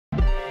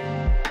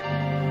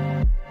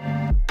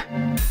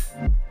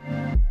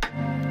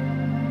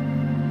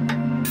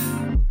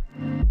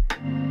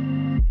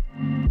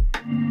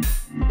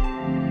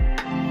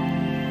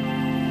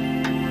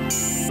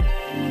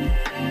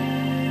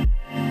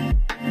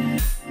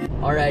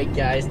All right,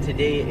 guys,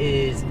 today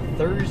is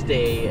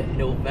Thursday,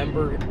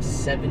 November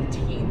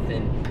 17th,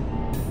 and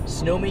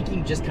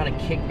snowmaking just kind of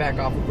kicked back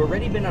off. We've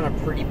already been on a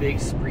pretty big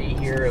spree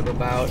here of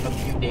about a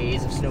few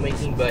days of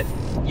snowmaking, but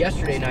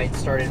yesterday night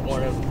started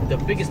one of the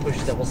biggest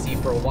pushes that we'll see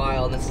for a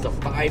while, and this is a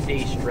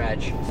 5-day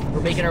stretch.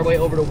 We're making our way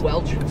over to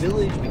Welch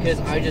Village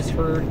because I just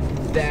heard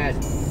that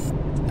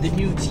the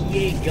new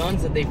TA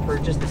guns that they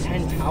purchased, the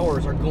 10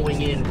 towers, are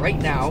going in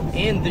right now,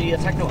 and the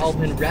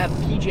TechnoAlpin rep,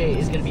 PJ,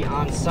 is going to be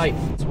on site.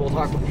 So we'll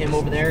talk with him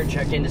over there and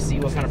check in to see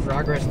what kind of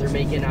progress they're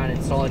making on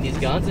installing these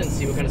guns and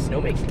see what kind of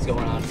snowmaking is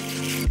going on.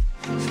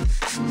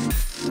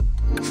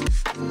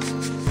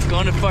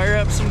 Going to fire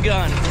up some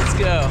guns. Let's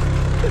go.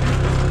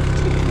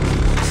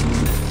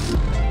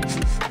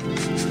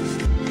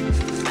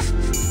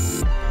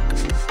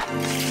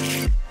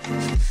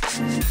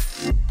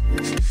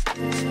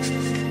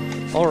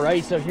 All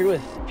right, so here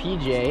with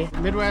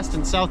PJ. Midwest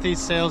and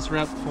Southeast sales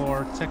rep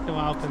for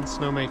TechnoAlpin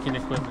snowmaking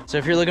equipment. So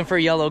if you're looking for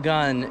a yellow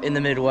gun in the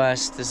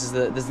Midwest, this is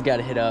the guy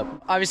to hit up.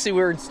 Obviously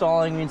we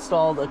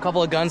installed a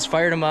couple of guns,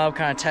 fired them up,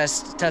 kind of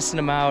testing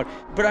them out.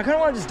 But I kind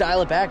of want to just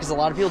dial it back because a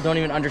lot of people don't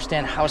even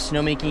understand how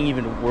snowmaking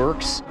even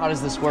works. How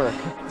does this work?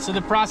 So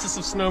the process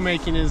of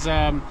snowmaking is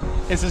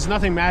there's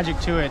nothing magic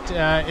to it.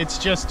 It's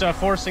just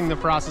forcing the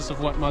process of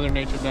what Mother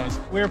Nature does.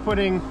 We're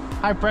putting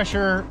high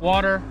pressure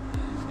water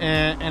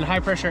and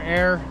high pressure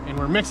air, and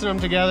we're mixing them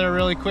together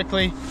really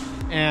quickly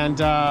and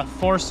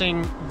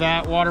forcing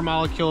that water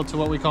molecule to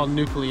what we call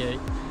nucleate.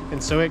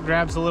 And so it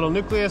grabs the little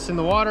nucleus in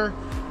the water,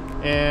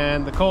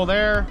 and the cold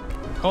air,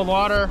 the cold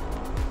water,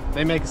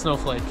 they make a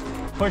snowflake.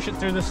 Push it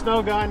through the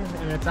snow gun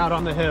and it's out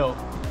on the hill.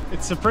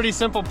 It's a pretty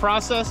simple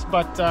process,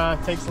 but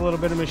it takes a little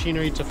bit of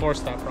machinery to force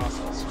that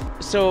process.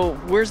 So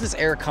where's this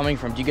air coming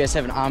from? Do you guys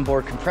have an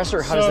onboard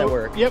compressor? How does that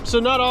work? Yep, so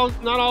not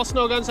all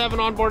snow guns have an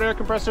onboard air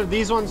compressor.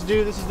 These ones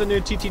do. This is the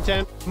new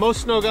TT10.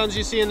 Most snow guns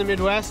you see in the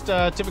Midwest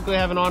typically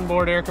have an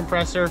onboard air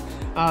compressor.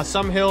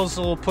 Some hills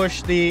will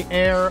push the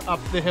air up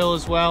the hill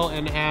as well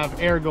and have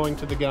air going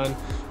to the gun.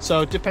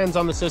 So it depends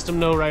on the system,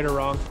 no right or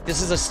wrong.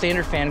 This is a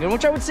standard fan gun,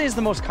 which I would say is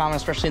the most common,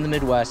 especially in the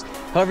Midwest.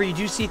 However, you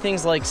do see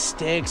things like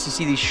sticks, you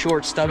see these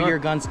short, stubbier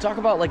guns. Talk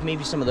about like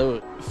maybe some of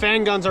those.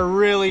 Fan guns are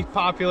really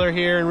popular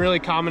here and really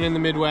common in the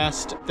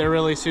Midwest. They're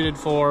really suited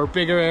for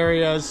bigger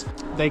areas.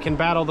 They can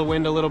battle the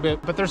wind a little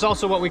bit, but there's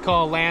also what we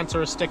call a lance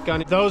or a stick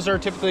gun. Those are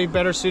typically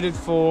better suited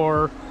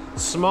for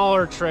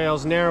smaller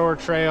trails, narrower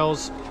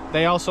trails.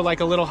 They also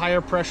like a little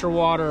higher pressure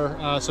water,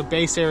 so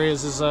base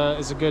areas is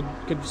a good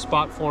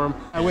spot for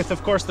them. With,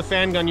 of course, the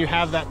fan gun, you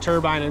have that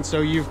turbine, and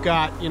so you've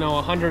got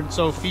 100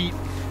 so feet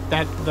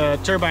that the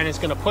turbine is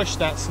going to push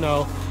that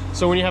snow.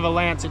 So when you have a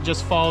lance, it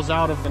just falls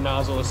out of the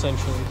nozzle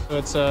essentially. So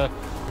it's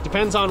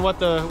depends on what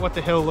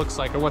the hill looks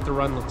like or what the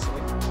run looks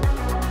like.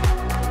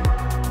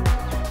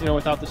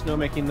 Without the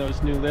snowmaking,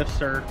 those new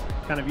lifts are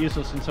kind of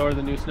useless, and so are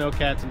the new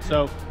snowcats, and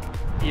so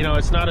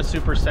it's not a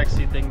super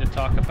sexy thing to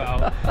talk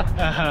about.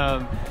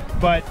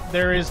 But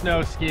there is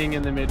no skiing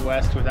in the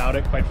Midwest without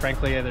it. Quite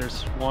frankly,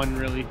 there's one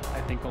really, I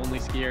think, only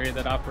ski area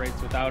that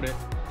operates without it.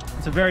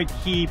 It's a very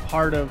key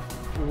part of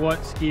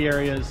what ski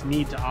areas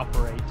need to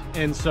operate.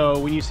 And so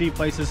when you see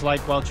places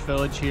like Welch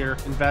Village here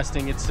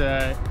investing,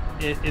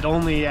 it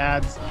only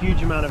adds a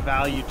huge amount of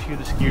value to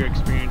the skier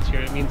experience here.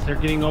 It means they're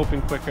getting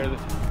open quicker,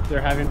 they're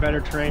having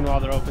better terrain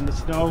while they're open, the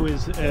snow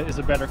is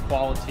a better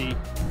quality.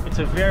 It's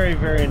a very,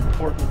 very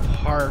important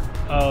part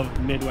of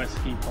Midwest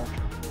ski culture.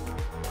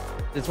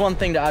 It's one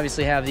thing to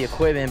obviously have the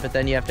equipment, but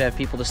then you have to have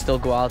people to still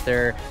go out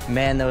there,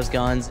 man those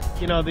guns.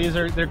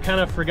 They're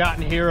kind of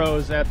forgotten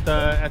heroes at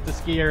the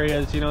ski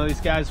areas. These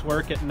guys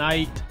work at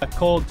night,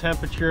 cold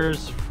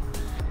temperatures,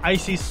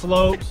 icy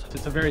slopes.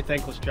 It's a very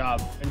thankless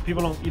job, and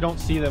you don't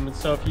see them. And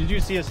so if you do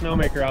see a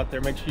snowmaker out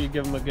there, make sure you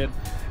give them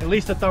at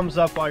least a thumbs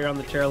up while you're on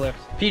the chairlift.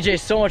 PJ,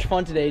 so much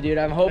fun today, dude.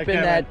 I'm hoping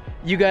that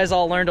you guys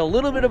all learned a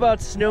little bit about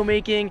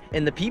snowmaking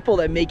and the people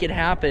that make it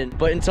happen.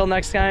 But until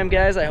next time,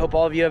 guys, I hope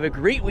all of you have a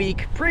great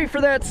week. Pray for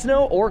that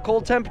snow or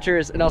cold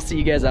temperatures, and I'll see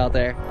you guys out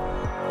there.